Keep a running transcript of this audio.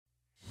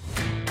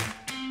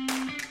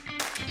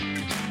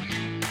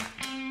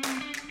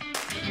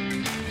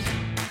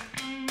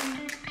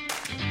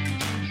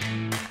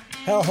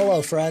Well,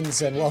 hello,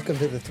 friends, and welcome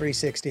to the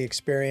 360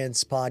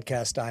 Experience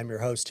podcast. I'm your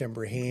host, Tim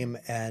Brahim,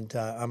 and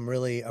I'm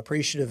really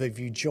appreciative of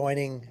you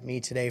joining me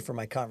today for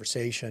my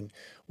conversation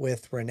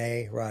with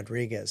René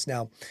Rodriguez.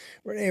 Now,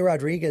 René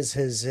Rodriguez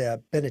has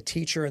been a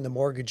teacher in the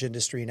mortgage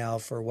industry now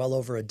for well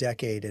over a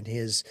decade, and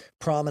his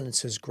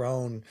prominence has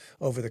grown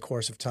over the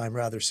course of time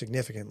rather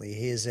significantly.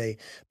 He is a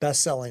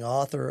best-selling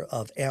author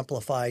of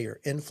Amplify Your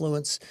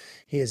Influence.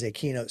 He is a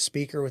keynote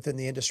speaker within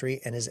the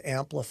industry, and his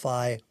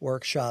Amplify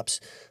workshops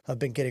have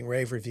been getting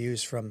rave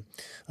reviews from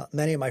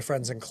many of my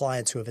friends and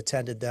clients who have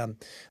attended them.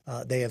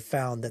 They have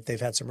found that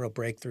they've had some real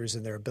breakthroughs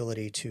in their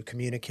ability to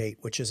communicate,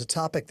 which is a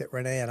topic that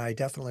René and I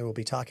definitely will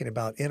be talking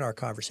about in our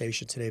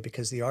conversation today,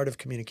 because the art of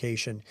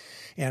communication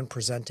and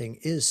presenting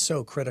is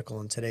so critical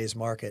in today's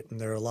market. And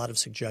there are a lot of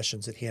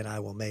suggestions that he and I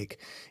will make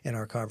in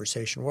our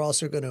conversation. We're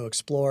also going to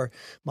explore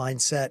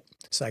mindset,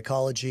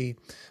 psychology,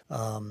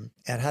 and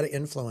how to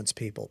influence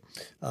people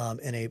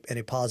in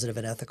a positive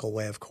and ethical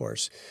way, of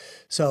course.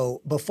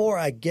 So before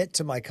I get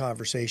to my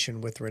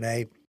conversation with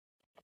René,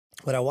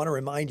 what I want to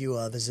remind you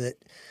of is that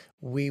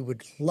we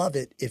would love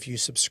it if you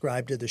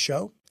subscribe to the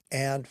show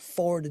and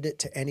forwarded it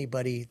to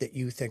anybody that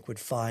you think would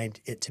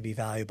find it to be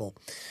valuable.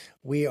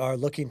 We are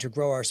looking to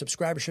grow our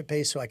subscribership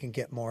base so I can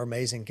get more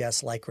amazing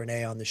guests like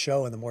René on the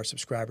show, and the more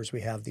subscribers we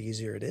have, the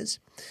easier it is.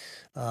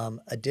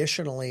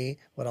 Additionally,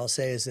 what I'll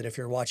say is that if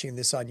you're watching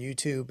this on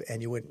YouTube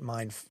and you wouldn't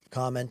mind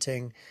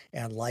commenting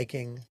and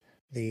liking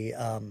the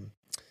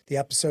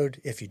episode,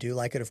 if you do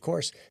like it, of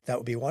course, that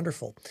would be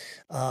wonderful.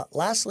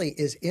 Lastly,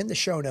 is in the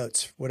show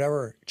notes,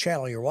 whatever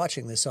channel you're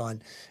watching this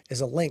on,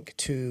 is a link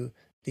to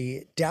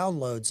the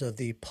downloads of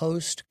the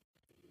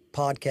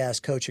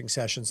post-podcast coaching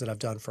sessions that I've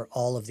done for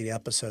all of the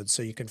episodes.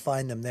 So you can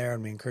find them there,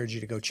 and we encourage you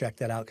to go check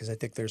that out because I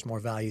think there's more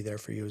value there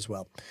for you as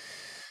well.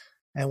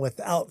 And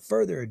without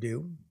further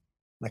ado,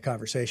 my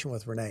conversation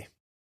with René.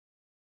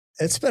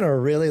 It's been a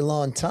really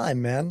long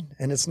time, man,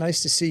 and it's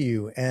nice to see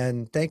you.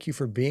 And thank you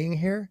for being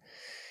here.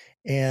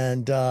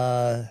 And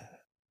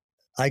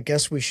I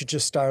guess we should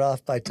just start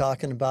off by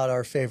talking about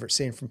our favorite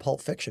scene from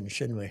Pulp Fiction,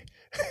 shouldn't we?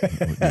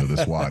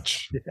 This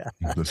watch.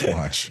 Yeah. This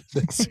watch.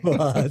 This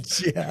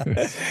watch, yeah.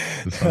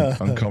 This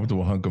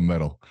uncomfortable hunk of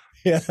metal.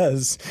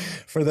 Yes.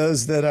 For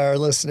those that are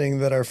listening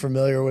that are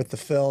familiar with the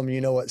film, you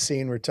know what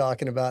scene we're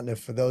talking about. And if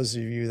for those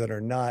of you that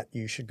are not,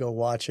 you should go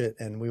watch it.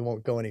 And we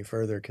won't go any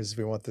further because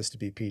we want this to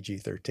be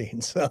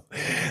PG-13. So,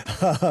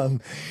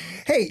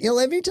 hey,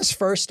 let me just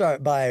first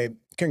start by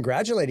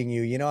congratulating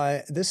you.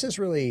 This is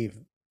really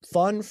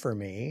fun for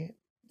me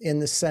in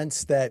the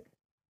sense that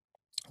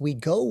we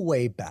go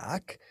way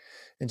back.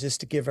 And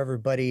just to give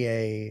everybody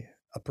a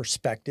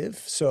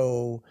perspective,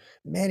 so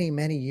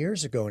many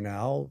years ago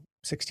now,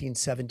 16,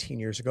 17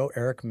 years ago,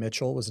 Eric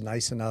Mitchell was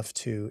nice enough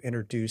to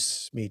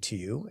introduce me to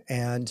you.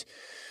 And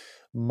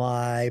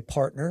my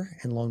partner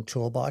in Lone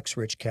Toolbox,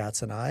 Rich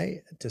Katz, and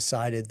I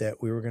decided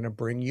that we were going to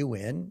bring you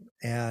in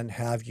and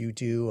have you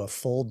do a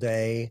full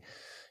day,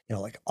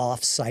 like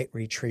off-site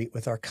retreat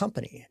with our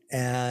company.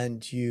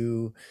 And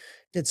you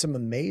did some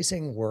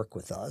amazing work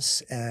with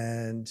us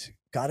and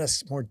got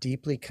us more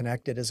deeply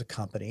connected as a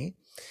company.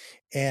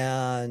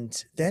 And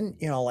then,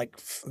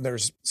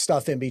 there's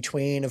stuff in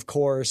between, of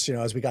course,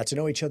 as we got to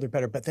know each other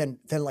better, but then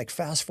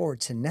fast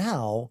forward to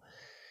now.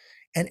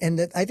 And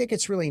that I think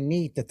it's really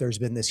neat that there's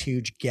been this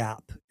huge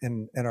gap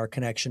in our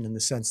connection, in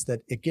the sense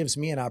that it gives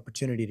me an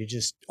opportunity to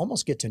just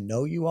almost get to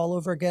know you all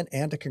over again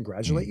and to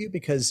congratulate you,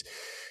 because,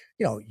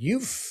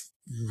 you've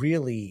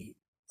really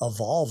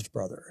evolved,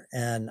 brother.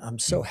 And I'm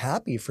so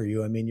happy for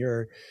you. I mean,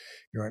 you're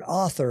an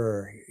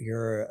author,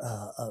 you're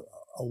a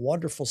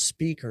wonderful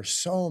speaker.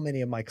 So many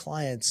of my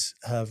clients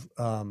have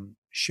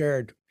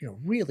shared,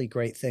 really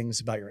great things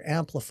about your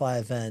Amplify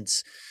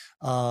events.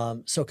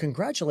 So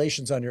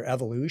congratulations on your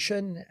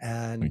evolution.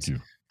 And Thank you.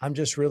 I'm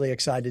just really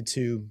excited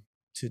to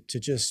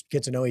just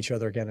get to know each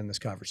other again in this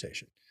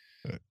conversation.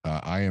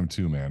 I am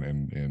too, man.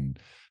 And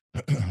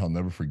I'll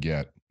never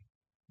forget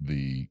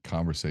the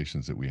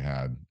conversations that we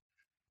had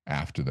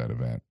after that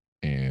event.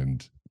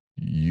 And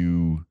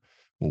you,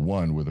 well,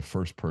 one, were the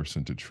first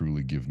person to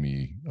truly give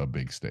me a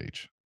big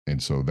stage.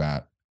 And so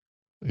that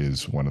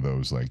is one of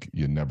those,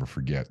 you never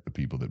forget the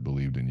people that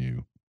believed in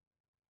you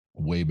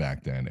way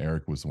back then.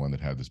 Eric was the one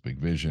that had this big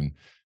vision.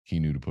 He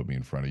knew to put me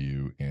in front of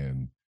you,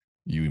 and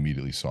you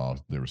immediately saw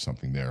there was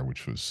something there,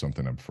 which was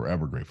something I'm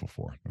forever grateful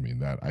for. I mean,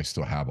 that I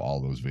still have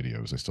all those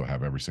videos. I still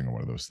have every single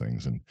one of those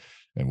things and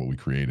what we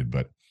created.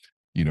 But,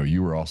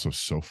 you were also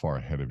so far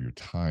ahead of your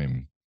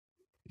time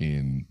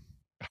in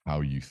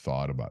how you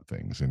thought about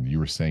things. And you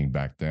were saying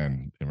back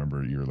then, I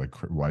remember you were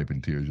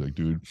wiping tears. You're like,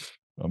 dude,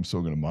 I'm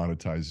so going to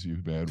monetize you,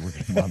 man. We're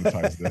going to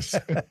monetize this.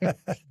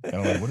 And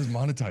I'm like, what does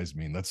monetize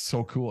mean? That's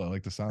so cool. I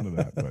like the sound of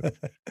that.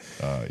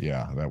 But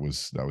yeah, that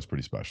was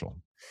pretty special.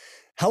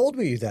 How old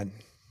were you then?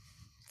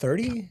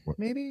 30,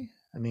 maybe?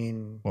 I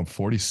mean, well, I'm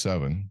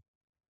 47.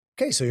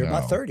 Okay. So you're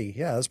about 30.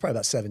 Yeah. That's probably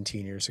about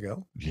 17 years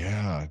ago.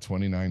 Yeah.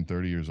 29,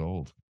 30 years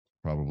old.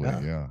 Probably.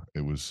 Yeah.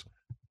 That was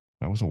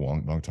a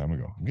long time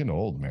ago. I'm getting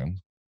old, man.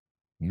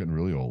 I'm getting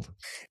really old.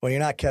 Well, you're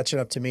not catching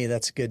up to me.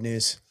 That's good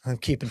news. I'm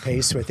keeping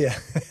pace with you.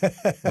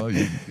 Well,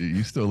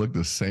 you still look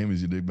the same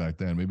as you did back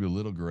then. Maybe a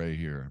little gray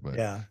here, but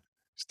Yeah.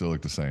 still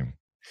look the same.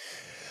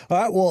 All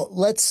right. Well,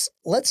 let's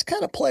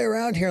kind of play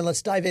around here and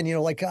let's dive in.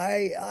 Like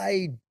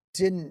I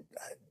didn't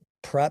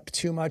prep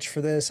too much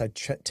for this. I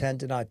tend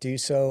to not do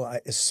so,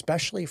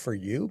 especially for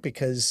you,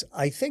 because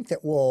I think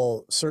that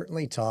we'll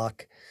certainly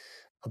talk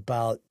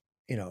about,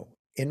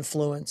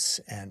 influence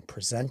and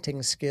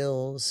presenting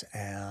skills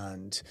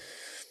and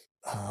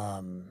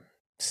um,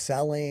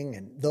 selling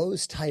and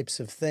those types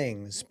of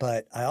things.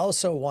 But I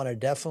also want to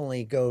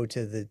definitely go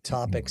to the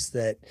topics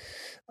that,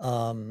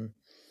 um,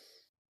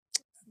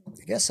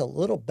 I guess a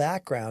little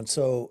background.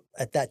 So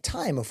at that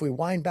time, if we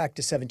wind back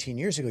to 17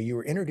 years ago, you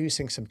were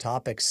introducing some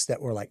topics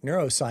that were like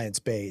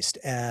neuroscience based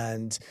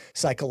and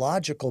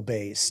psychological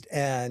based.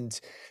 And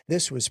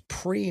this was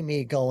pre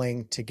me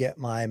going to get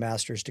my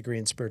master's degree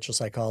in spiritual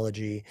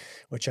psychology,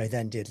 which I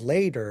then did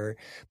later.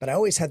 But I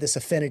always had this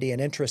affinity and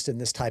interest in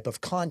this type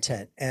of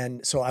content.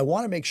 And so I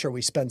want to make sure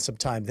we spend some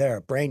time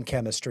there. Brain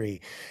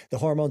chemistry, the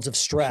hormones of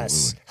stress,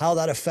 Absolutely. how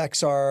that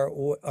affects our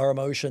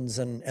emotions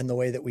and the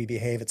way that we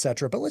behave, et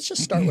cetera. But let's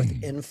just start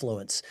with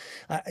influence.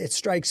 It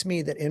strikes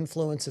me that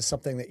influence is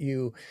something that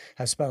you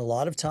have spent a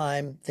lot of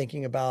time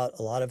thinking about,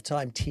 a lot of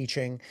time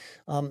teaching.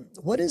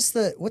 What's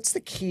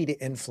the key to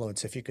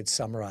influence, if you could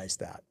summarize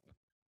that?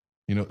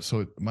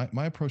 So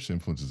my approach to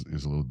influence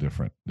is a little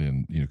different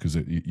than, because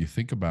you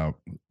think about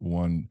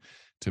one,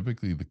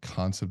 typically the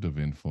concept of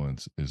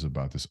influence is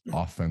about this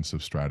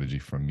offensive strategy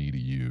from me to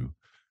you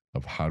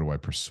of how do I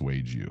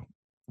persuade you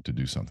to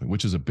do something,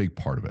 which is a big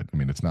part of it. I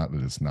mean, it's not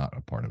that it's not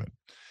a part of it,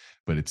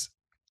 but it's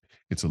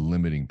a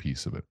limiting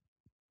piece of it.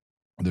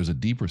 There's a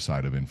deeper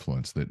side of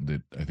influence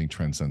that I think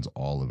transcends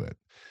all of it.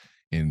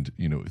 And,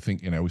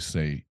 and I always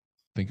say,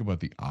 think about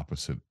the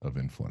opposite of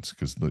influence.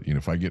 Because,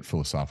 if I get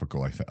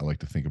philosophical, I like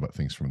to think about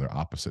things from their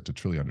opposite to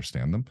truly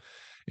understand them.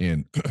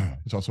 And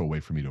it's also a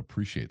way for me to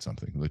appreciate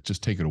something. Like,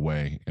 just take it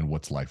away and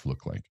what's life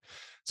look like.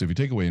 So if you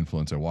take away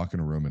influence, I walk in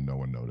a room and no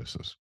one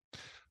notices.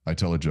 I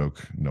tell a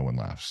joke, no one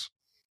laughs.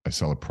 I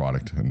sell a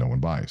product and no one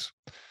buys.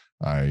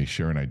 I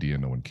share an idea,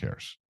 no one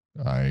cares.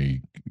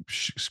 I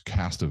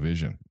cast a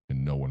vision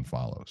and no one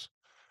follows.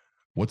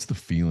 What's the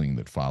feeling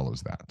that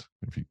follows that?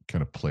 If you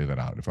kind of play that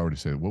out, if I were to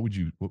say, what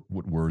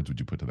words would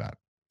you put to that?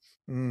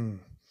 Mm.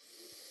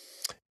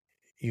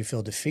 You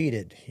feel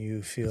defeated.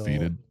 You feel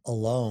Defeated.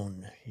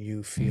 alone.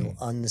 You feel Mm.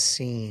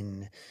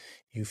 unseen.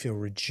 You feel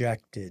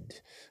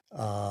rejected.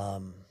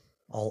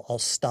 I'll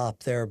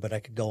stop there, but I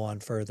could go on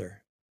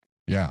further.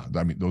 Yeah.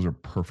 I mean, those are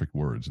perfect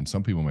words. And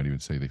some people might even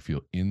say they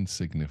feel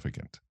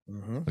insignificant,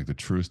 Hmm. like the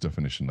truest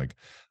definition. Like,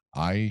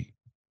 I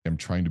am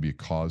trying to be a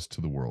cause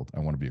to the world. I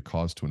want to be a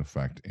cause to an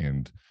effect,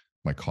 and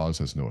my cause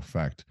has no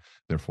effect.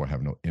 Therefore, I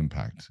have no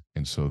impact.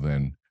 And so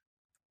then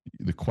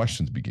the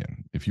questions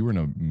begin. If you were in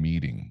a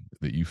meeting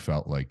that you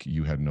felt like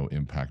you had no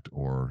impact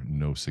or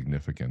no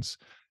significance,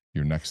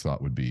 your next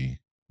thought would be,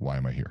 why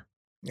am I here?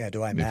 Yeah.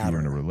 Do I If you were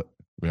in matter?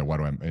 why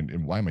do I,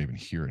 and why am I even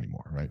here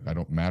anymore? Right. I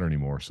don't matter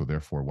anymore. So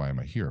therefore, why am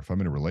I here? If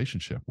I'm in a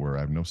relationship where I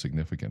have no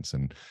significance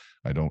and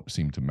I don't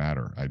seem to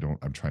matter,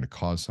 I'm trying to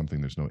cause something,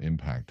 there's no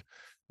impact.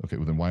 Okay.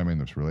 Well, then why am I in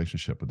this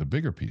relationship? But the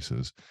bigger piece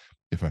is,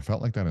 if I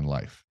felt like that in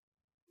life,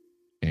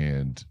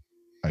 and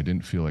I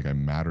didn't feel like I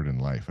mattered in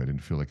life, I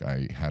didn't feel like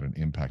I had an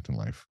impact in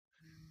life,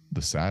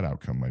 the sad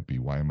outcome might be,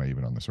 why am I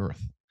even on this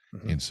earth?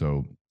 Hmm. And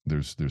so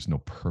there's no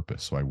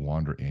purpose. So I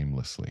wander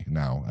aimlessly.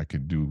 Now I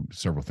could do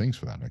several things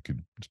for that. I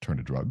could turn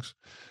to drugs.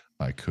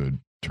 I could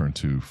turn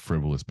to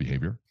frivolous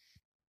behavior,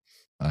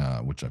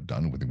 which I've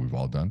done. I think we've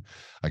all done.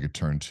 I could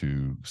turn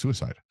to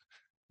suicide.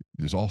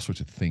 There's all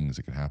sorts of things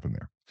that can happen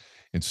there.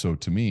 And so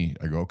to me,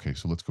 I go, okay,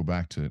 so let's go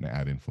back to and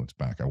add influence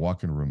back. I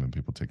walk in a room and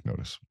people take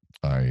notice.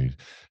 I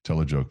tell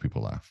a joke,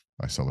 people laugh.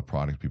 I sell a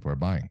product, people are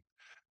buying.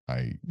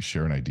 I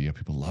share an idea,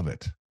 people love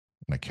it.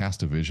 And I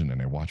cast a vision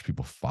and I watch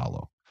people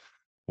follow.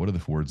 What are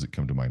the words that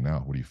come to mind now?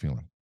 What are you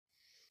feeling?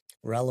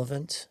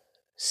 Relevant,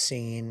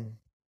 seen,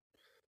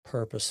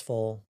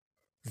 purposeful,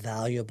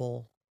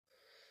 valuable,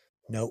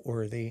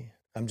 noteworthy.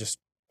 I'm just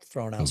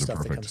throwing out Those are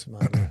stuff that comes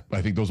perfect. to mind. Yeah.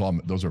 I think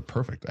those are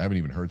perfect. I haven't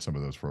even heard some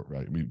of those for,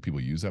 right? I mean, people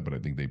use that, but I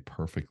think they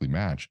perfectly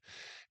match,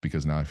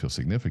 because now I feel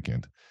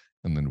significant.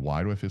 And then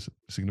why do I feel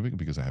significant?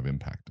 Because I have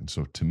impact. And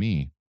so to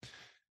me,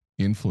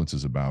 influence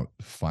is about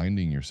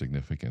finding your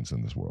significance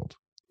in this world,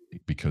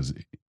 because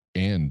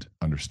and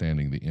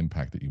understanding the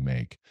impact that you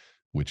make,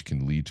 which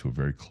can lead to a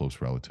very close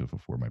relative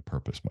of where my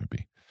purpose might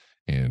be.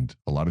 And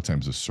a lot of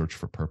times the search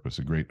for purpose,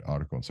 a great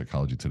article in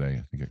Psychology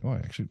Today, I think, oh,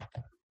 actually,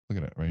 look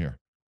at it right here.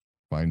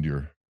 Find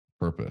your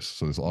purpose.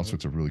 So there's all Hmm.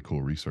 sorts of really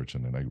cool research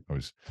in it. I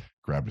always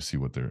grab to see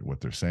what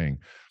they're saying.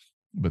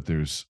 But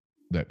there's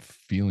that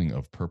feeling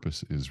of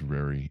purpose is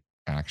very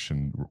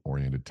action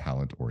oriented,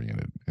 talent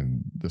oriented.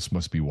 And this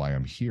must be why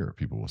I'm here,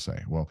 people will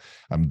say. Well,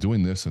 I'm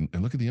doing this, and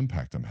look at the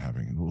impact I'm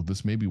having. Well,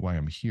 this may be why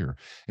I'm here.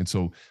 And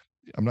so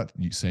I'm not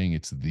saying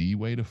it's the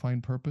way to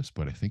find purpose,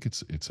 but I think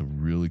it's a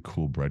really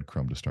cool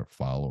breadcrumb to start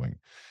following.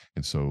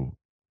 And so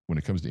when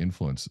it comes to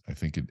influence, I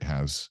think it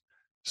has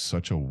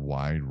such a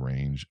wide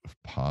range of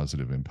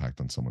positive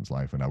impact on someone's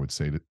life. And I would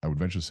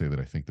venture to say that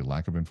I think the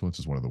lack of influence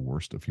is one of the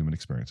worst of human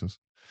experiences,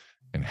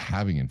 and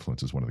having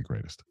influence is one of the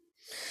greatest.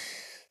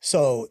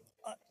 So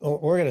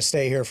we're going to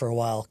stay here for a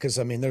while because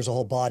I mean, there's a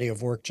whole body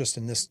of work just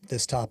in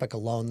this topic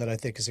alone that I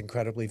think is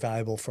incredibly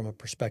valuable from a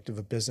perspective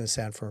of business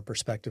and from a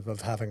perspective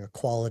of having a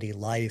quality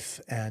life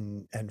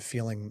and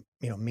feeling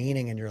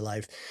meaning in your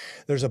life.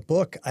 There's a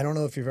book. I don't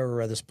know if you've ever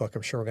read this book.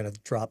 I'm sure we're going to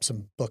drop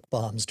some book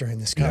bombs during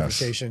this Yes.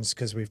 conversations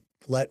because we've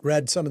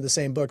read some of the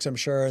same books, I'm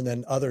sure, and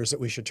then others that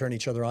we should turn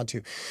each other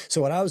onto.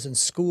 So when I was in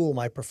school,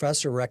 my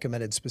professor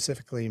recommended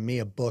specifically me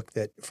a book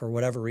that, for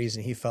whatever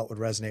reason, he felt would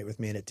resonate with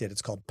me, and it did.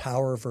 It's called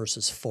Power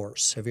versus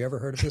Force. Have you ever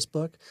heard of this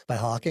book by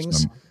My,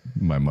 Hawkins?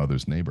 my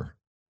mother's neighbor.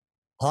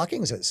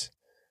 Hawkings is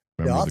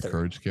the Remember the author.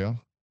 courage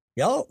scale?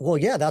 Yeah, well,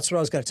 yeah, that's what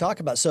I was going to talk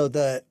about. So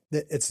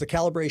it's the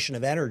calibration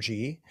of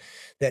energy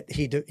that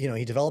he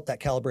developed that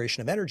calibration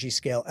of energy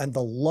scale, and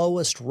the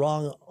lowest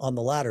rung on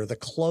the ladder, the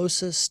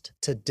closest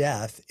to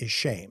death, is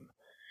shame.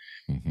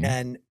 Mm-hmm.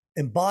 And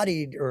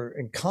embodied or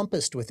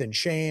encompassed within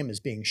shame is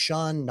being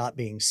shunned, not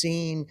being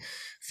seen,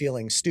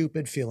 feeling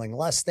stupid, feeling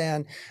less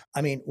than.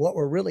 I mean, what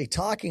we're really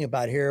talking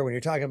about here, when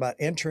you're talking about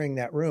entering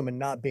that room and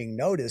not being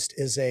noticed,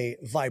 is a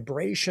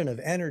vibration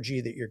of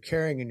energy that you're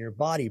carrying in your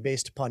body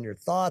based upon your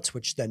thoughts,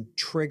 which then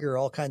trigger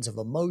all kinds of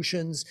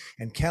emotions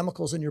and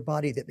chemicals in your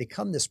body that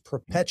become this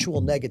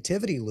perpetual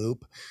negativity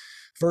loop,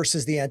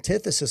 versus the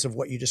antithesis of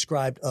what you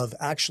described of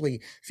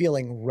actually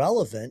feeling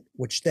relevant,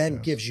 which then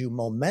Yes. gives you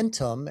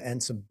momentum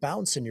and some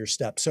bounce in your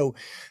step. So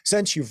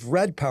since you've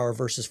read Power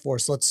versus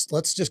Force,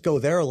 let's just go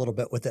there a little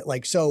bit with it.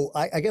 Like, so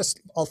I guess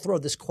I'll throw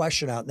this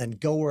question out and then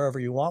go wherever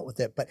you want with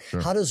it. But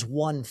Sure. how does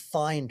one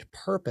find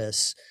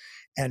purpose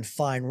and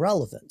find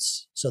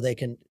relevance so they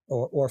can,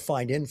 or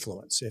find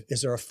influence?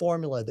 Is there a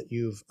formula that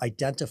you've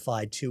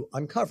identified to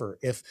uncover?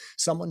 If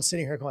someone's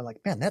sitting here going like,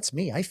 man, that's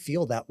me, I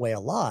feel that way a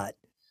lot.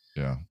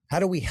 Yeah. How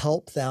do we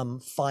help them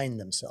find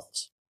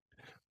themselves?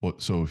 Well,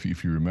 so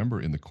if you remember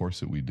in the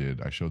course that we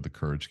did, I showed the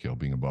courage scale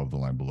being above the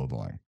line, below the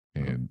line.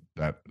 Mhm. And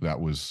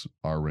that was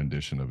our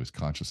rendition of his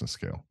consciousness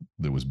scale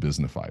that was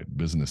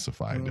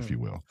businessified, if you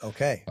will.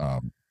 Okay.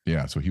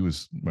 Yeah. So he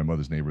was my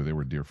mother's neighbor. They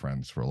were dear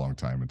friends for a long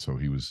time. And so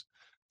he was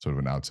sort of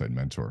an outside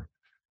mentor.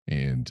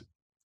 And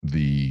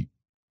I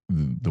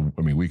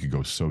mean, we could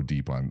go so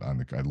deep on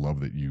I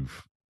love that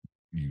you've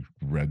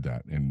read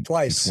that, and it's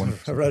Twice. one.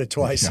 I read it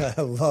twice. Yeah,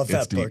 I love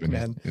it's that deep, book,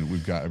 man.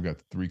 and I've got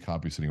 3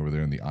 copies sitting over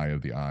there in the Eye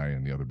of the Eye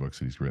and the other books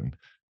that he's written.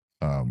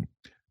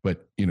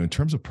 But in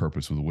terms of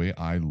purpose, with the way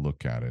I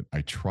look at it,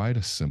 I try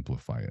to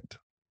simplify it,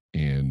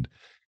 and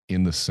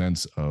in the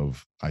sense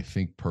of, I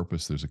think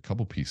purpose, there's a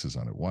couple pieces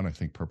on it. One, I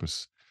think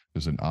purpose,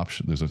 there's an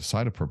option, there's a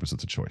side of purpose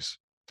that's a choice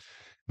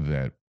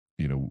that,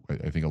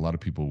 I think a lot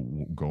of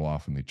people go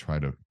off and they try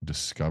to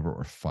discover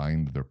or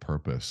find their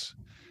purpose,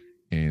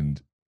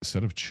 and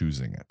instead of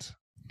choosing it.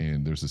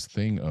 And there's this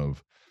thing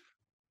of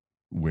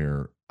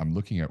where I'm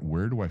looking at,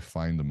 where do I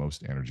find the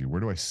most energy?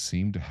 Where do I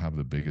seem to have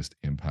the biggest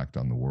impact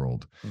on the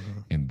world?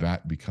 Mhm. And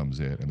that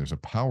becomes it. And there's a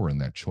power in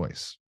that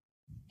choice.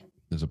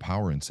 There's a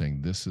power in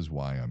saying, this is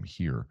why I'm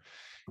here.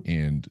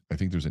 And I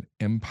think there's an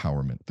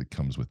empowerment that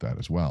comes with that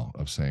as well,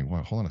 of saying,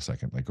 well, hold on a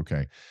second. Like,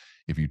 okay,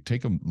 if you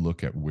take a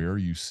look at where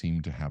you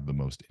seem to have the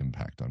most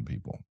impact on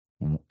people,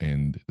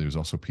 and there's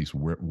also a piece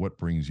where, what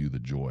brings you the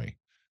joy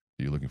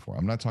that you're looking for.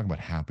 I'm not talking about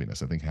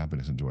happiness. I think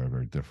happiness and joy are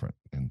very different.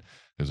 And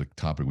there's a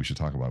topic we should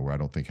talk about where I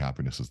don't think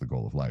happiness is the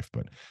goal of life,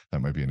 but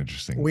that might be an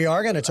interesting. We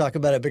are going to talk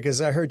about it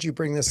because I heard you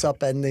bring this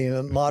up in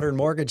the Modern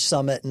Mortgage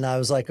Summit, and I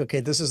was like,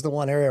 okay, this is the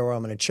one area where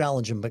I'm going to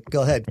challenge him. But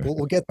go ahead,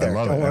 we'll get there. I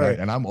love Don't it, worry.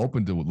 and I'm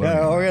open to learning.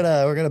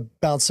 Yeah, we're gonna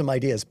bounce some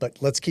ideas, but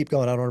let's keep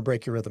going. I don't want to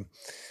break your rhythm.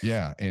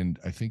 Yeah, and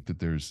I think that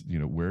there's,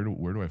 where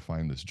do I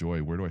find this joy?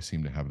 Where do I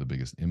seem to have the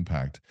biggest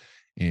impact?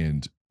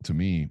 And to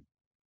me,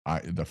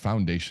 the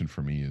foundation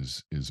for me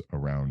is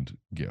around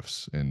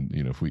gifts. And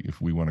if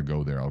we want to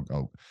go there,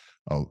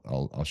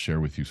 I'll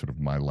share with you sort of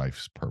my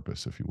life's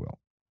purpose, if you will.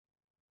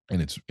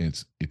 And it's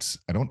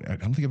I don't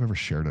think I've ever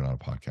shared it on a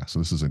podcast, so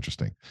this is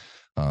interesting.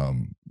 Yeah,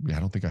 I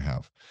don't think I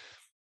have.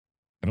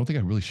 I don't think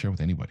I really share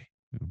with anybody,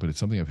 but it's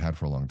something I've had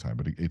for a long time.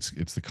 But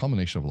it's the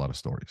culmination of a lot of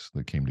stories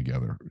that came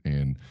together,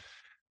 and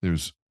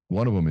there's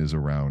one of them is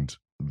around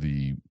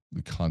the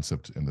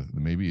concept, and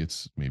maybe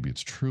it's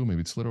true, maybe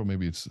it's literal,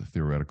 maybe it's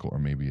theoretical, or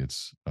maybe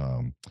it's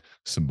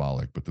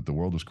symbolic, but that the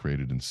world was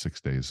created in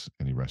 6 days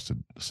and he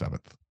rested the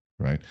seventh,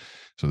 right?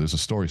 So there's a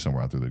story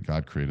somewhere out there that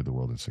God created the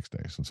world in 6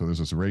 days, and so there's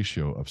this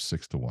ratio of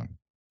 6-1,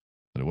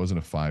 that it wasn't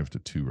a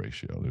 5-2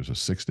 ratio. There's a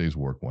 6 days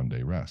work, 1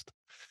 day rest.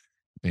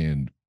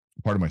 And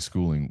part of my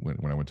schooling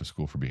when I went to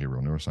school for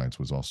behavioral neuroscience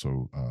was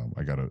also,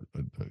 I got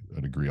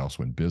a degree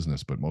also in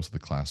business, but most of the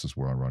classes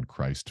were around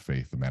Christ,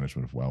 faith, the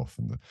management of wealth,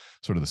 and the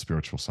sort of the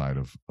spiritual side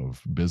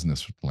of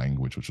business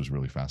language, which was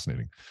really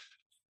fascinating.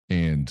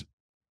 And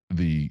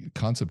the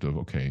concept of,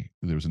 okay,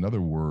 there's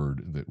another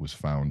word that was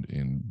found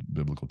in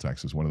biblical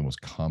texts, is one of the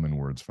most common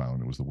words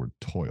found. It was the word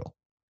toil,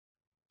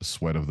 the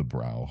sweat of the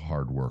brow,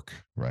 hard work,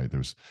 right?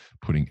 There's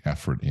putting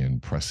effort in,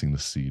 pressing the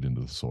seed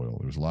into the soil.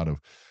 There's a lot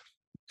of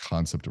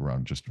concept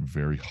around just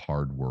very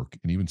hard work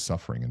and even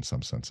suffering in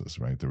some senses,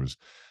 right? There was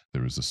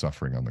the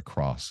suffering on the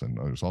cross, and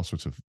there's all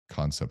sorts of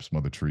concepts.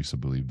 Mother Teresa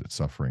believed that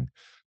suffering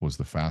was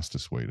the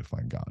fastest way to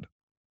find God.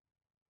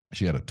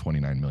 She had a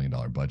 $29 million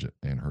budget,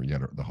 and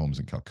the homes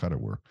in Calcutta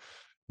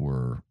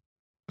were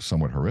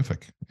somewhat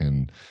horrific.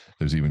 And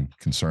there's even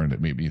concern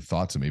that maybe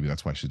thoughts that maybe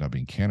that's why she's not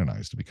being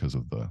canonized, because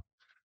of the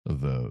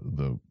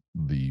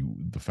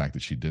fact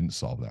that she didn't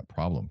solve that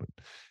problem. But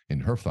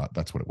in her thought,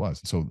 that's what it was.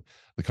 And so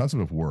the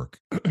concept of work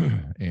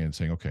and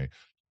saying, okay,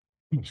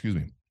 excuse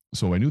me.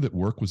 So I knew that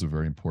work was a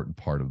very important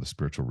part of the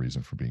spiritual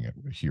reason for being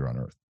here on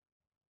earth.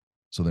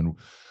 So then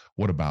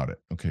what about it?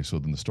 Okay, so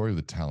then the story of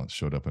the talents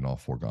showed up in all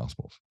four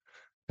gospels.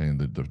 And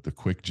the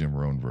quick Jim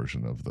Rohn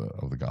version of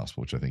the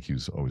gospel, which I think he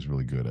was always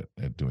really good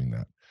at doing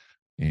that.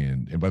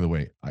 And by the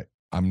way,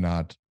 I'm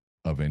not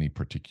of any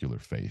particular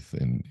faith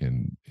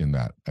in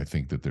that. I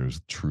think that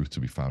there's truth to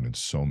be found in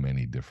so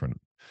many different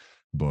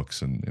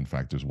books. And in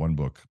fact, there's one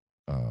book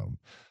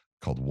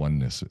called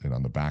Oneness, and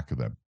on the back of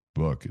that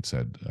book, it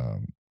said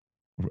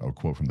a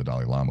quote from the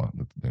Dalai Lama.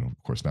 And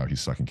of course, now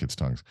he's sucking kids'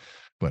 tongues,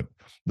 but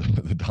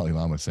the Dalai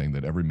Lama is saying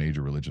that every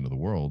major religion of the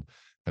world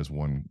has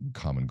one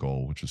common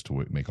goal, which is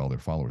to make all their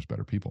followers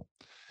better people.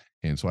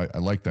 And so I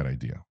like that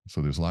idea.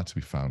 So there's a lot to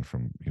be found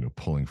from,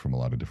 pulling from a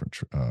lot of different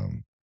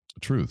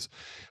truths.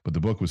 But the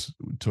book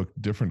took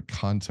different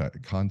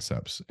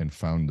concepts and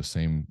found the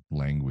same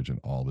language in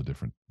all the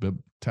different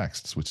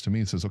texts, which to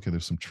me says, okay,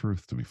 there's some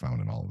truth to be found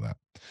in all of that.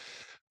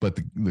 But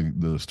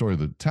the story of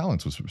the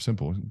talents was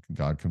simple.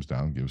 God comes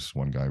down, gives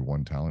one guy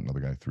 1 talent,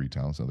 another guy 3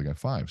 talents, another guy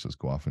 5. Says,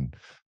 go off and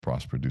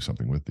prosper, do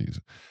something with these.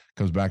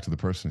 Comes back to the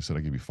person. He said, I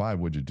give you 5.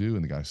 What'd you do?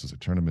 And the guy says, I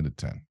turned them into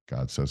 10.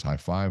 God says, high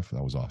five.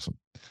 That was awesome.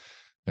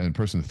 And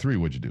person 3,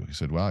 what'd you do? He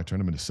said, well, I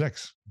turned him into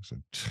 6. I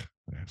said,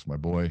 that's my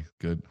boy.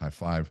 Good. High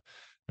five.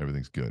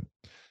 Everything's good.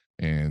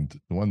 And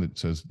the one that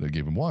says they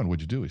gave him 1,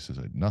 what'd you do? He says,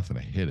 nothing.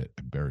 I hid it.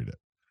 I buried it.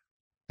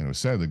 And it was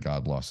said that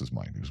God lost his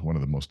mind. He was one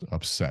of the most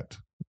upset,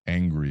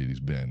 angry he's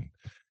been.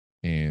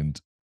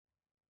 And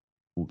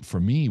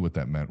for me, what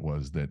that meant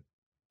was that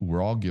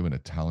we're all given a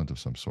talent of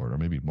some sort, or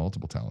maybe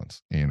multiple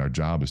talents, and our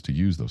job is to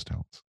use those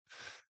talents.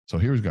 So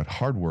here we've got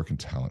hard work and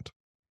talent.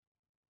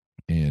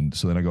 And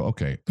so then I go,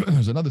 okay,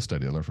 there's another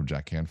study I learned from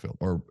Jack Canfield,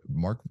 or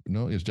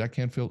is Jack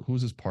Canfield,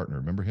 who's his partner?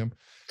 Remember him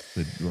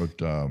that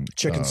wrote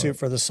Chicken Soup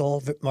for the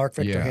Soul, Mark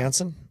Victor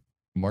Hansen?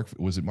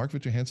 Was it Mark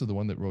Victor Hansen, the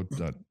one that wrote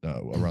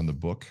around the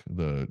book,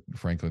 the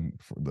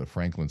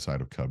Franklin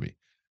side of Cubby?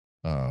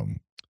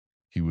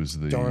 He was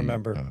the don't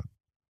remember.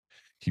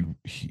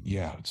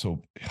 Yeah.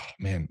 So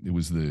man, it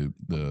was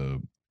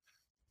the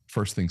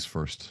first things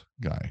first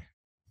guy.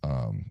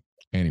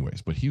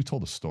 Anyways, but he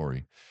told a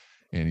story,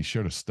 and he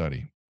shared a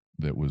study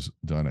that was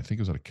done. I think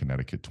it was out of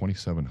Connecticut,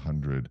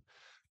 2,700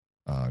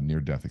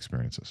 near-death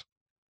experiences.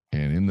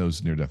 And in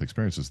those near-death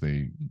experiences,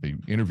 they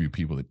interviewed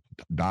people that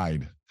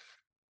died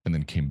and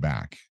then came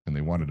back, and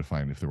they wanted to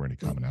find if there were any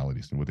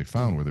commonalities. And what they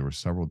found were there were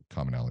several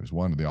commonalities.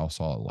 One, they all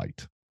saw a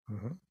light.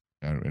 Mm-hmm.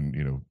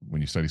 And when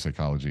you study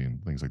psychology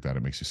and things like that,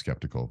 it makes you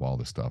skeptical of all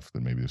this stuff.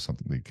 That maybe there's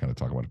something they kind of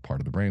talk about, a part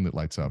of the brain that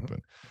lights up.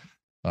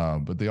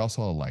 Mm-hmm. But they all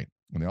saw a light.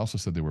 And they also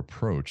said they were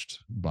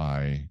approached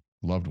by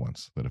loved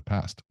ones that have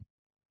passed.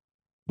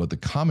 But the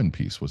common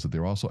piece was that they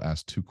were also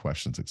asked 2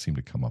 questions that seemed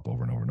to come up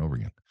over and over and over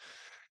again.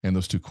 And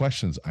those 2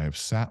 questions I have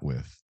sat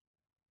with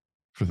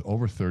for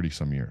over 30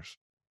 some years.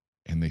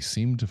 And they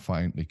seem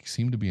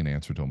to be an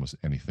answer to almost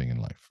anything in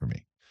life for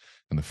me.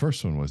 And the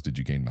first one was, did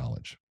you gain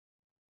knowledge?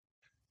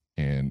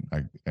 And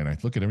I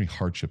look at every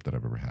hardship that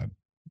I've ever had,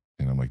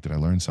 and I'm like, did I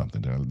learn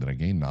something? Did I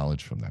gain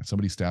knowledge from that?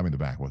 Somebody stabbed me in the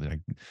back. Well,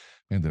 did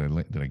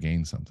I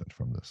gain something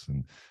from this?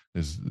 And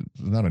it's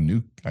not a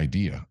new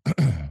idea,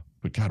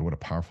 but God, what a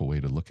powerful way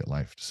to look at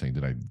life, to say,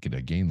 did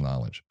I gain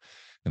knowledge?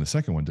 And the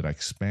second one, did I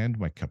expand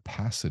my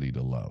capacity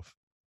to love?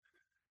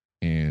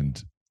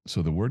 And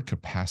so the word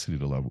capacity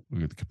to love,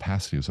 the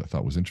capacity, I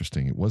thought was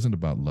interesting. It wasn't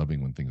about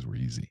loving when things were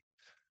easy.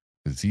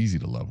 It's easy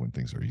to love when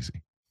things are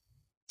easy,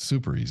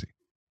 super easy.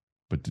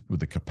 But with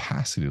the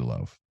capacity to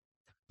love,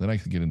 then I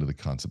could get into the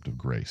concept of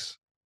grace,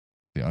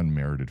 the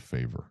unmerited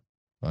favor,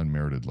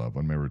 unmerited love,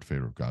 unmerited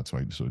favor of God.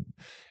 So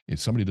if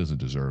somebody doesn't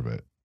deserve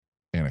it,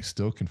 and I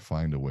still can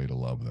find a way to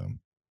love them,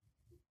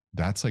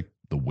 that's like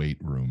the weight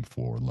room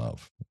for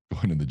love.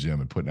 Going to the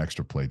gym and putting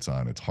extra plates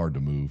on. It's hard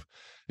to move.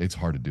 It's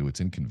hard to do. It's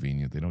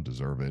inconvenient. They don't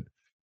deserve it.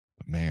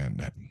 But man,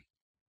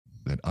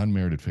 that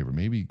unmerited favor,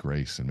 maybe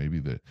grace, and maybe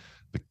the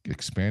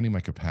expanding my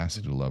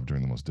capacity to love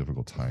during the most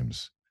difficult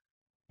times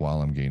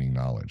while I'm gaining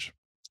knowledge.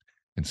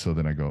 And so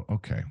then I go,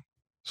 okay,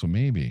 so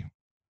maybe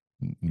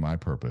my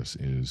purpose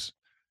is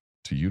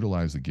to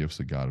utilize the gifts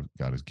that God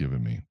has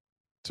given me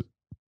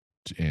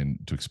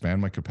to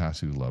expand my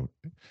capacity to love,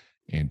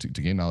 and to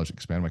gain knowledge,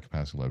 expand my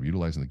capacity to love,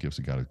 utilizing the gifts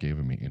that God has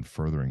given me in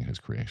furthering his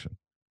creation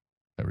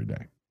every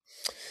day.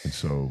 And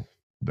so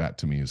that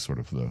to me is sort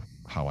of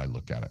how I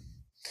look at it.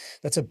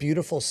 That's a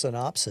beautiful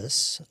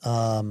synopsis.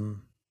 I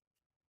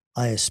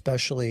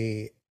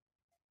especially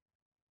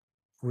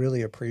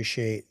really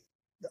appreciate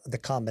the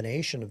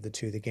combination of the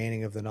two, the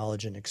gaining of the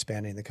knowledge and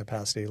expanding the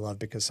capacity to love,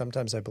 because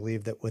sometimes I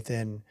believe that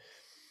within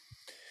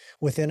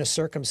a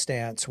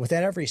circumstance,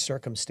 within every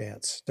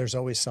circumstance, there's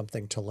always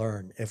something to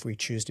learn if we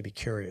choose to be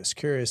curious.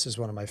 Curious is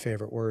one of my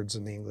favorite words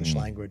in the English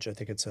language. I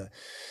think it's an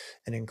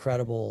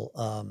incredible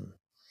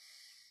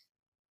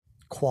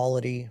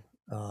quality,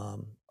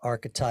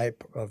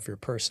 archetype of your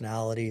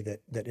personality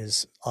that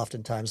is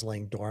oftentimes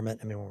laying dormant.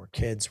 I mean, when we're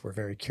kids, we're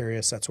very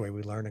curious. That's why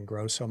we learn and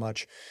grow so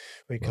much.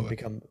 We can Love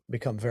it.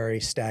 become very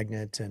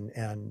stagnant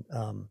and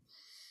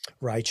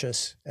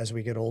righteous as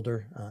we get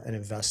older, and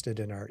invested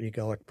in our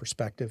egoic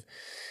perspective.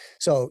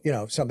 So,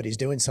 if somebody's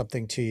doing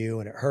something to you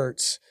and it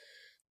hurts,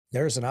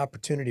 there's an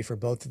opportunity for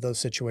both of those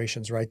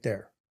situations right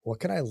there. What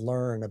can I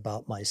learn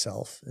about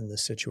myself in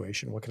this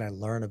situation? What can I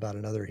learn about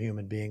another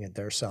human being and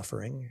their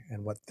suffering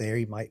and what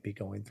they might be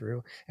going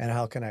through? And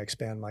how can I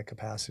expand my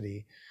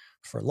capacity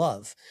for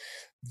love?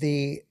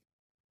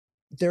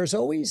 There's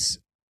always,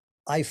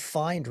 I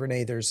find,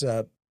 Renee, there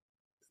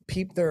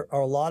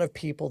are a lot of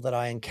people that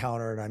I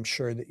encounter, and I'm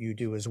sure that you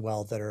do as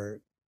well, that are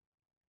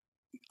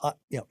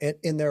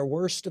in their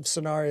worst of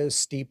scenarios,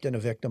 steeped in a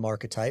victim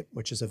archetype,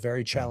 which is a very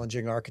Yeah.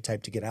 challenging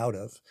archetype to get out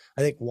of.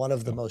 I think one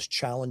of the Yeah. most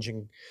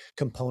challenging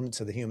components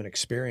of the human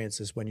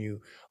experience is when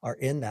you are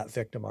in that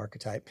victim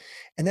archetype.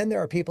 And then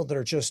there are people that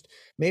are just,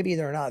 maybe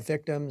they're not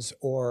victims,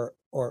 or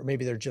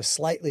maybe they're just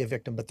slightly a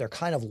victim, but they're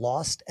kind of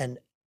lost and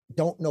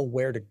don't know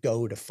where to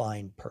go to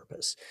find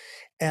purpose.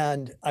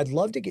 And I'd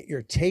love to get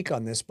your take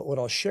on this, but what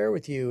I'll share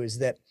with you is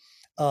that,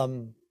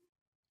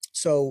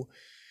 so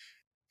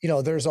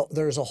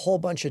there's a whole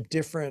bunch of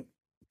different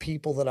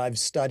people that I've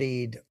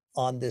studied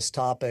on this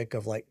topic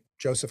of, like,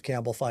 Joseph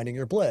Campbell, Finding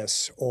Your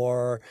Bliss,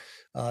 or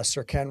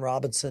Sir Ken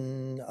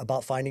Robinson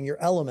about finding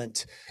your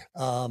element,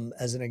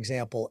 as an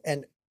example.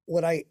 And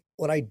what I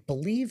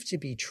believe to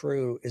be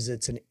true is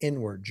it's an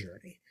inward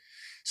journey.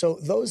 So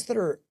those that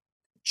are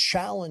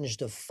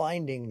challenged of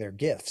finding their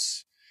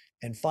gifts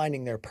and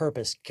finding their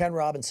purpose, Ken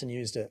Robinson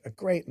used a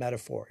great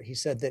metaphor. He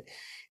said that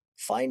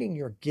finding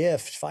your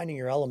gift, finding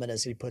your element,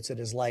 as he puts it,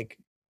 is like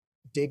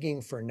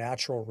digging for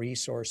natural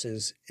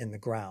resources in the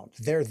ground.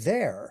 They're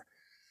there,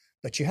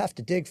 but you have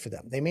to dig for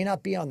them. They may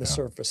not be on the Yeah.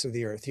 surface of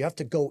the earth. You have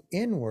to go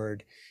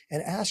inward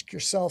and ask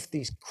yourself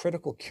these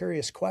critical,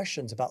 curious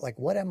questions about, like,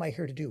 what am I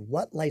here to do?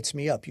 What lights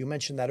me up? You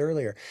mentioned that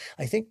earlier.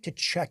 I think to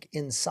check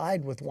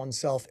inside with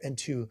oneself and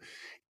to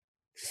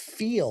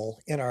feel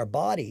in our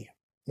body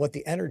what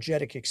the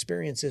energetic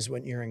experience is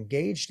when you're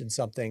engaged in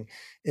something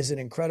is an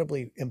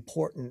incredibly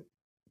important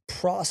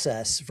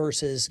process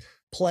versus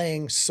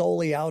playing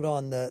solely out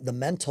on the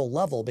mental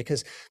level,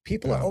 because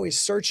people are Yeah. always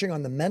searching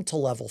on the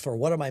mental level for,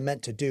 what am I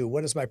meant to do?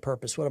 What is my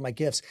purpose? What are my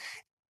gifts?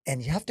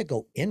 And you have to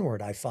go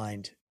inward, I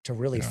find, to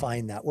really Yeah.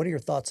 find that. What are your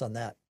thoughts on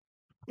that?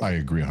 I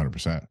agree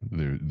 100%.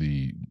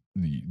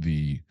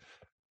 The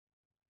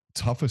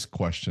toughest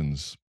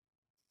questions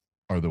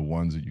are the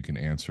ones that you can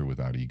answer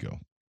without ego.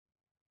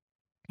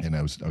 And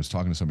I was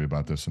talking to somebody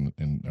about this,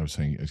 and I was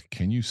saying,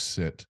 can you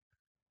sit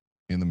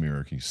in the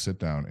mirror? Can you sit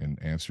down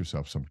and answer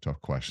yourself some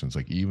tough questions?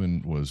 Like,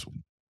 even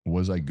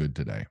was I good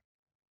today?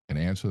 And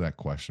answer that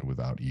question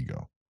without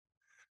ego.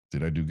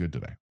 Did I do good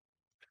today?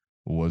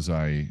 Was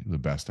I the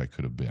best I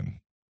could have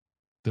been?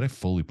 Did I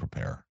fully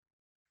prepare?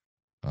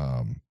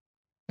 Um,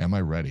 am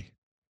I ready?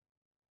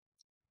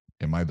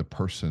 Am I the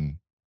person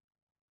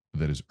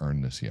that has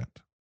earned this yet?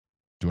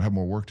 Do I have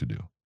more work to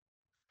do?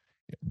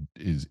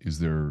 Is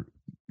there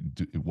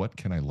what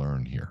can I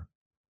learn here?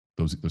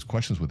 Those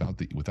questions without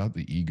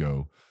the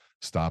ego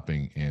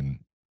stopping in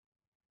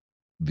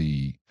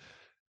the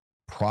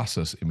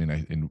process. I mean,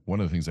 and one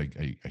of the things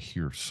I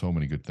hear so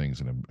many good things,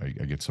 and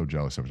I get so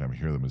jealous every time I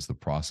hear them, is the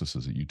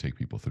processes that you take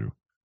people through,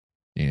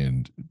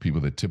 and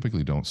people that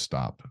typically don't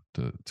stop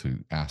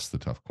to ask the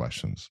tough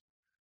questions,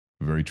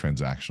 very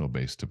transactional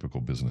based,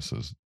 typical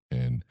businesses,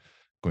 and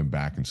going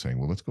back and saying,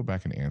 well, let's go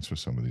back and answer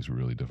some of these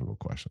really difficult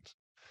questions.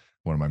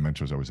 One of my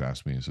mentors always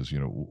asked me, he says,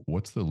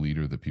 what's the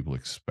leader that people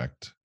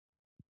expect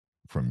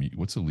from you?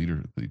 What's the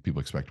leader that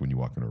people expect when you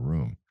walk in a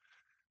room?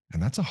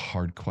 And that's a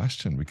hard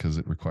question because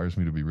it requires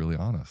me to be really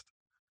honest.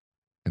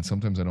 And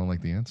sometimes I don't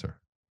like the answer.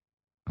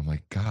 I'm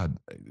like, God,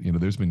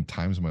 there's been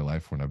times in my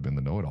life when I've been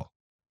the know-it-all.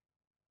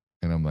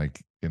 And I'm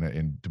like,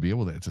 and to be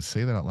able to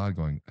say that out loud,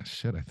 going,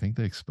 shit, I think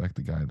they expect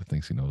the guy that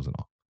thinks he knows it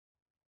all.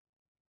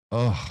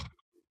 Oh,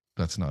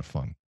 that's not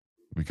fun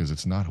because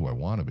it's not who I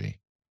want to be.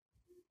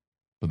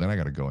 But then I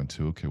got to go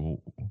into, okay,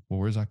 well,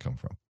 where does that come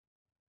from?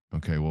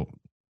 Okay, well,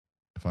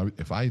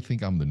 if I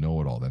think I'm the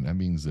know-it-all, then that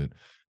means that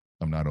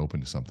I'm not open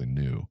to something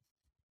new.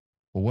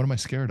 Well, what am I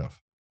scared of?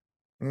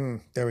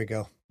 There we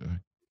go. Okay,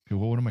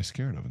 well, what am I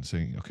scared of? And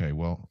saying, okay,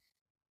 well,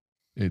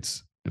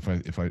 it's if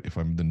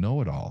I'm the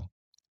know-it-all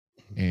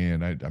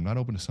and I'm not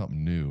open to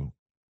something new,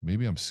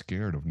 maybe I'm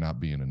scared of not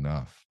being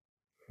enough.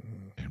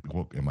 Mm. And,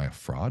 well, am I a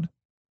fraud?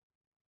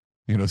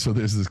 So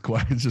there's this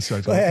quiet, just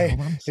starts Well, going, okay, hey,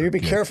 hold on a you be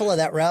second. careful of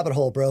that rabbit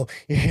hole, bro.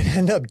 You can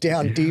end up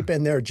down Yeah. deep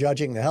in there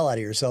judging the hell out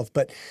of yourself.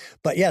 But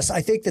yes,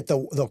 I think that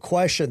the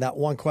question, that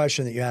one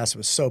question that you asked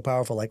was so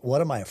powerful. Like,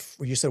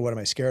 you said, what am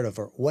I scared of?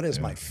 Or what is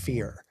my Yeah.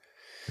 fear?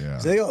 Yeah.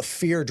 So I think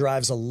fear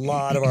drives a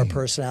lot of our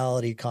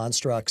personality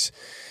constructs,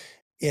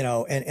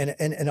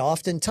 and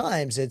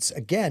oftentimes it's,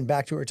 again,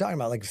 back to what we are talking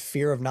about, like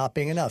fear of not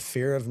being enough,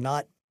 fear of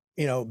not,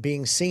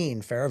 being seen,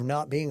 fear of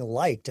not being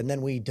liked. And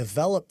then we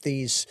develop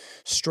these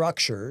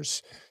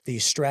structures,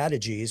 these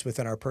strategies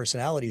within our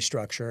personality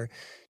structure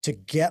to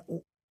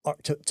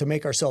to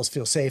make ourselves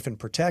feel safe and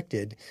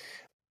protected.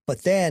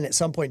 But then at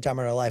some point in time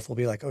in our life, we'll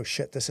be like, oh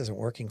shit, this isn't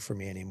working for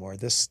me anymore.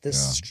 This Yeah.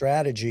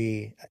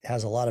 strategy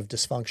has a lot of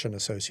dysfunction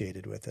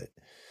associated with it.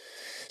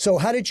 So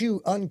how did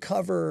you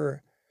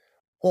uncover,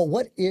 well,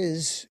 what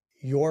is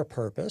your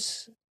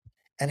purpose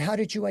and how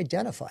did you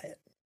identify it?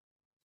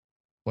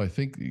 Well, I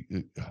think,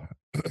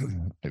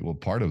 well,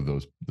 part of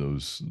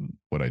those,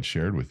 what I'd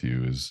shared with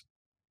you is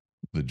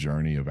the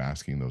journey of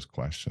asking those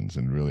questions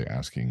and really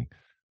asking,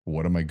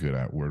 what am I good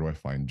at? Where do I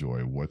find joy?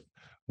 What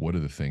are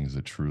the things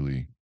that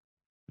truly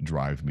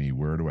drive me?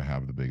 Where do I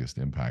have the biggest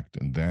impact?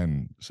 And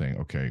then saying,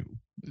 okay,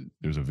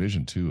 there's a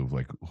vision too of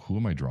like, who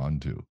am I drawn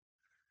to?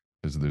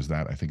 There's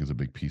that, I think, is a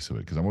big piece of it,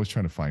 because I'm always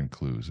trying to find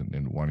clues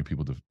and wanting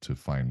people to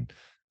find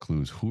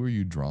clues. Who are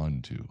you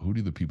drawn to? Who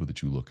are the people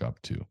that you look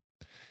up to?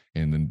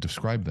 And then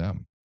describe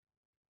them.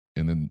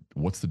 And then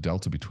what's the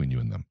delta between you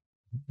and them?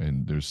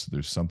 And there's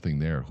something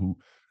there.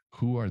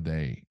 Who are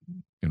they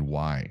and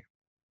why?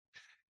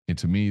 And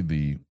to me,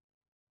 the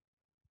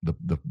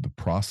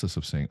process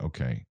of saying,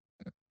 okay,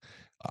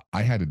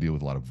 I had to deal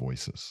with a lot of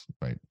voices,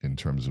 right? In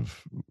terms of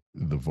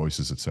the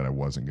voices that said I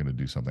wasn't going to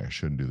do something, I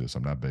shouldn't do this,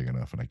 I'm not big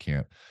enough, and I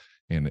can't.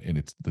 And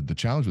it's the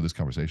challenge with this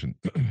conversation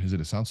is that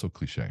it sounds so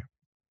cliche,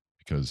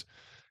 because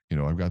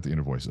I've got the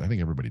inner voices. I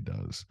think everybody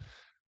does,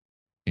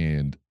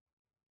 and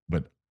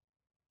but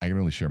I can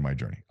really share my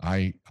journey.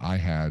 I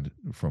had,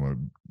 from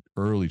an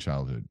early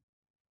childhood,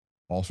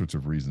 all sorts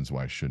of reasons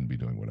why I shouldn't be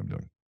doing what I'm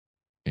doing,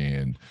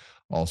 and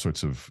all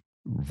sorts of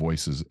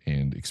voices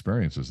and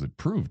experiences that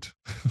proved,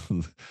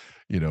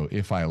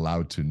 if I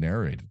allowed to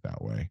narrate it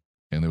that way,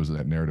 and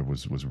that narrative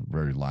was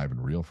very live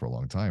and real for a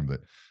long time,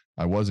 that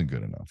I wasn't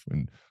good enough.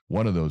 And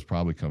one of those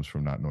probably comes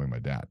from not knowing my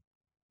dad.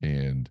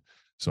 And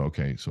so,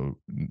 okay, so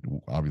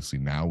obviously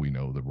now we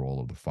know the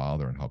role of the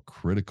father and how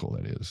critical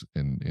that is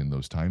in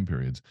those time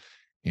periods.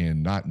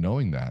 And not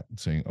knowing that,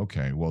 saying,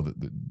 okay, well,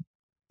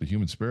 the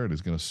human spirit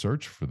is going to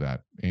search for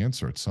that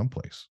answer at some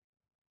place.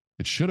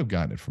 It should have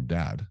gotten it from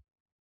dad,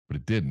 but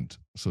it didn't.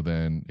 So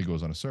then it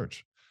goes on a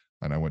search.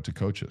 And I went to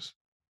coaches.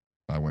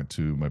 I went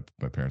to my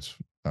parents,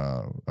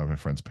 my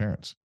friends'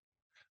 parents.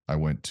 I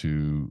went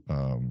to,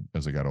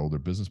 as I got older,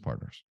 business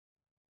partners,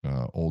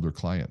 older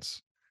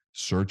clients,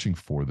 searching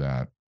for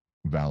that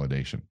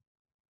validation.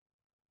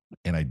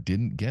 And I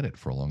didn't get it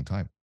for a long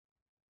time.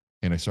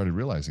 And I started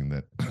realizing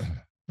that,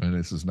 and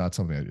this is not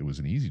something it was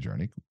an easy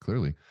journey,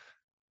 clearly.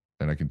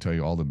 And I can tell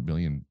you all the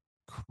million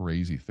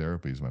crazy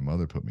therapies my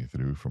mother put me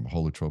through, from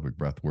holotropic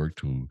breath work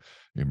to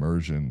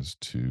immersions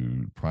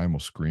to primal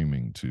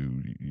screaming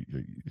to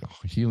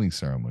healing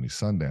ceremonies,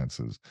 sun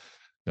dances,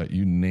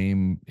 you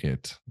name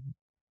it,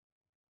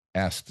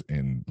 est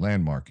and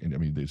landmark. And I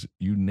mean,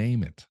 you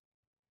name it.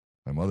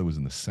 My mother was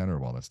in the center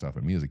of all that stuff.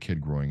 And me as a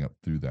kid growing up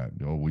through that,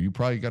 well, you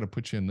probably got to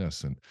put you in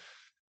this. And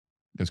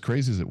as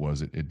crazy as it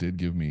was, it did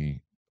give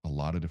me a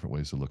lot of different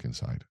ways to look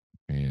inside.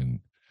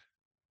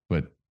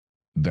 But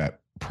that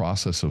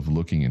process of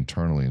looking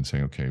internally and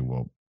saying, okay,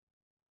 well,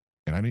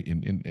 and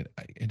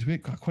to be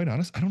quite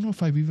honest, I don't know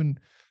if I've even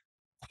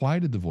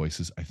quieted the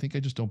voices. I think I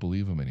just don't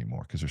believe them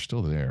anymore, because they're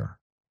still there.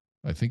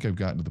 I think I've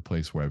gotten to the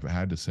place where I've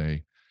had to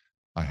say,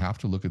 I have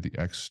to look at the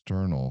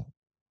external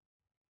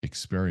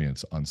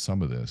experience on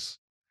some of this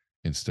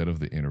instead of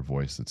the inner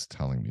voice that's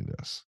telling me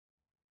this.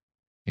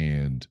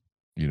 And,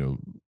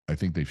 I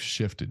think they've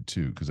shifted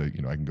too, because I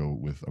can go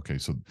with, okay,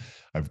 so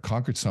I've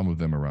conquered some of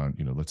them around,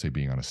 let's say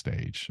being on a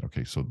stage.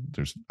 Okay, so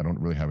I don't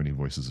really have any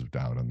voices of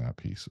doubt on that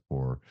piece.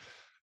 But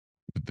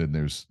then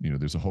there's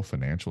a whole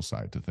financial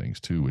side to things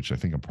too, which I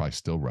think I'm probably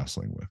still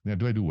wrestling with. Yeah,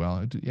 do I do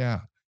well?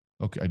 Yeah,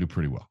 okay, I do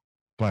pretty well,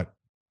 but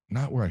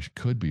not where I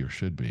could be or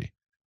should be,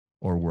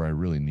 or where I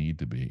really need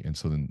to be. And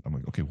so then I'm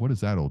like, okay, what is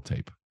that old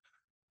tape?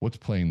 What's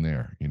playing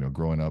there?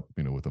 Growing up,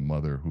 with a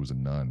mother who was a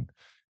nun,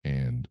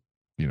 and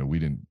we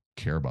didn't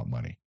care about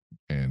money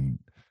and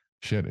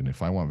shit. And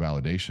if I want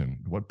validation,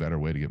 what better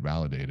way to get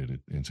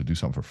validated and to do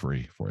something for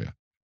free for you,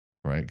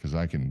 right? Because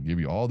I can give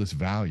you all this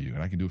value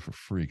and I can do it for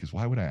free. Because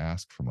why would I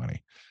ask for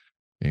money?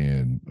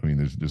 And I mean,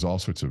 there's all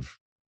sorts of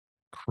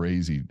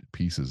crazy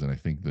pieces, and I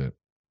think that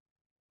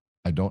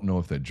I don't know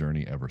if that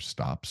journey ever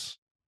stops.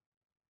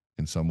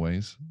 In some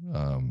ways,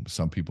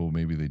 some people,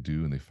 maybe they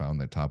do, and they found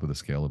that top of the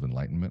scale of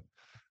enlightenment.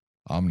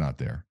 I'm not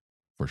there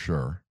for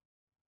sure,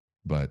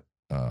 but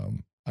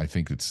I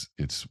think it's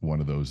one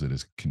of those that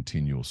is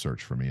continual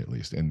search for me, at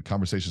least. And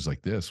conversations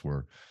like this,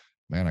 where,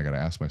 man, I got to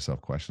ask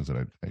myself questions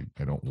that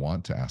I don't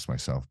want to ask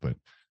myself, but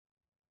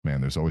man,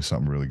 there's always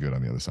something really good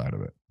on the other side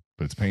of it.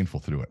 but it's painful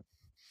through it.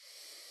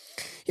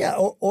 Yeah.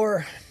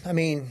 Or I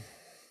mean,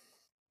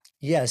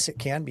 yes, it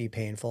can be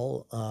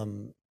painful.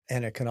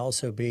 And it can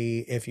also be,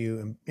 if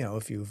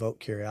if you evoke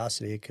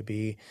curiosity, it could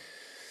be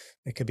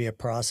a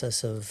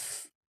process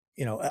of,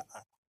 you know,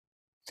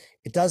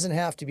 it doesn't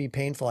have to be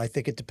painful. I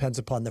think it depends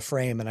upon the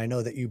frame. And I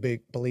know that you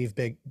believe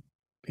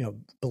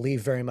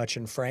very much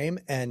in frame.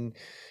 And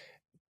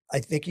I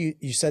think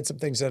you said some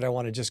things that I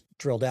want to just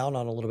drill down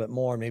on a little bit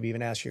more, maybe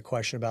even ask you a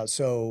question about.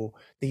 So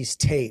these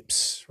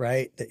tapes,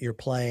 right, that you're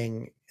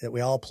playing, that we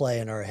all play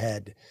in our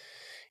head,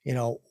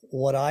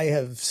 what I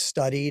have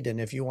studied,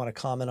 and if you want to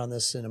comment on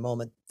this in a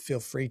moment, feel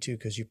free to,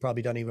 because you've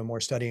probably done even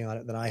more studying on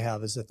it than I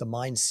have, is that the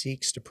mind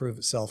seeks to prove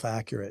itself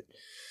accurate.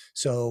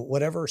 So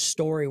whatever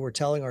story we're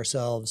telling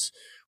ourselves,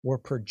 we're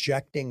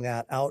projecting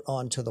that out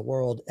onto the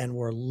world, and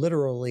we're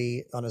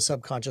literally on a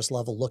subconscious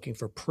level looking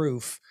for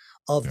proof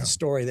of the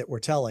story that we're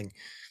telling.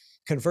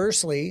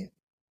 Conversely,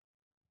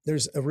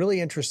 there's a really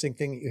interesting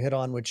thing that you hit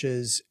on, which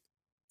is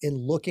in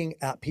looking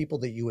at people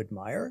that you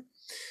admire.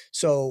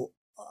 So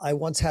I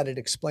once had it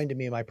explained to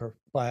me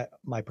by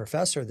my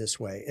professor this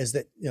way, is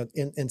that,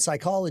 in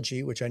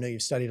psychology, which I know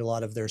you've studied a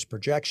lot of, there's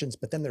projections,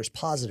 but then there's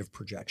positive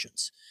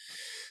projections.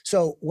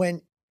 So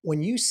when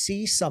you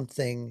see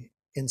something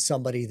in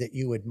somebody that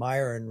you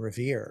admire and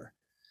revere,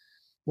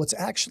 what's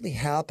actually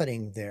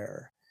happening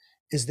there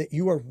is that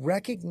you are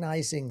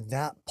recognizing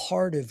that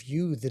part of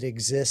you that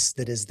exists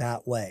that is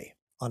that way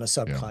on a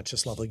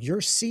subconscious level.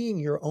 You're seeing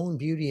your own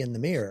beauty in the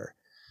mirror.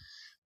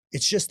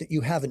 It's just that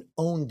you haven't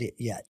owned it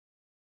yet.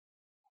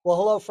 Well,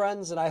 hello,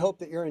 friends, and I hope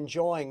that you're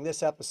enjoying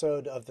this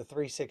episode of the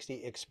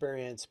 360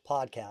 Experience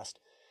podcast.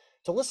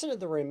 To listen to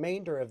the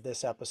remainder of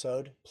this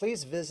episode,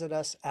 please visit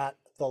us at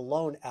the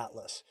Loan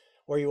Atlas,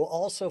 where you will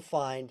also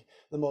find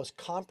the most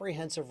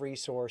comprehensive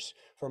resource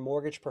for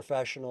mortgage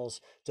professionals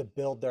to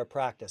build their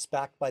practice,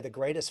 backed by the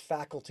greatest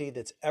faculty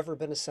that's ever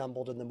been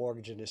assembled in the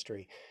mortgage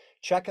industry.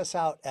 Check us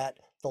out at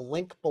the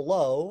link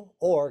below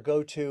or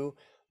go to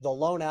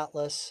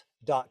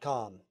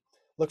theloanatlas.com.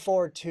 Look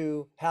forward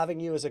to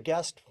having you as a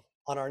guest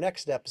on our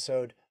next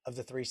episode of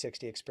the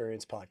 360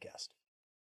 Experience podcast.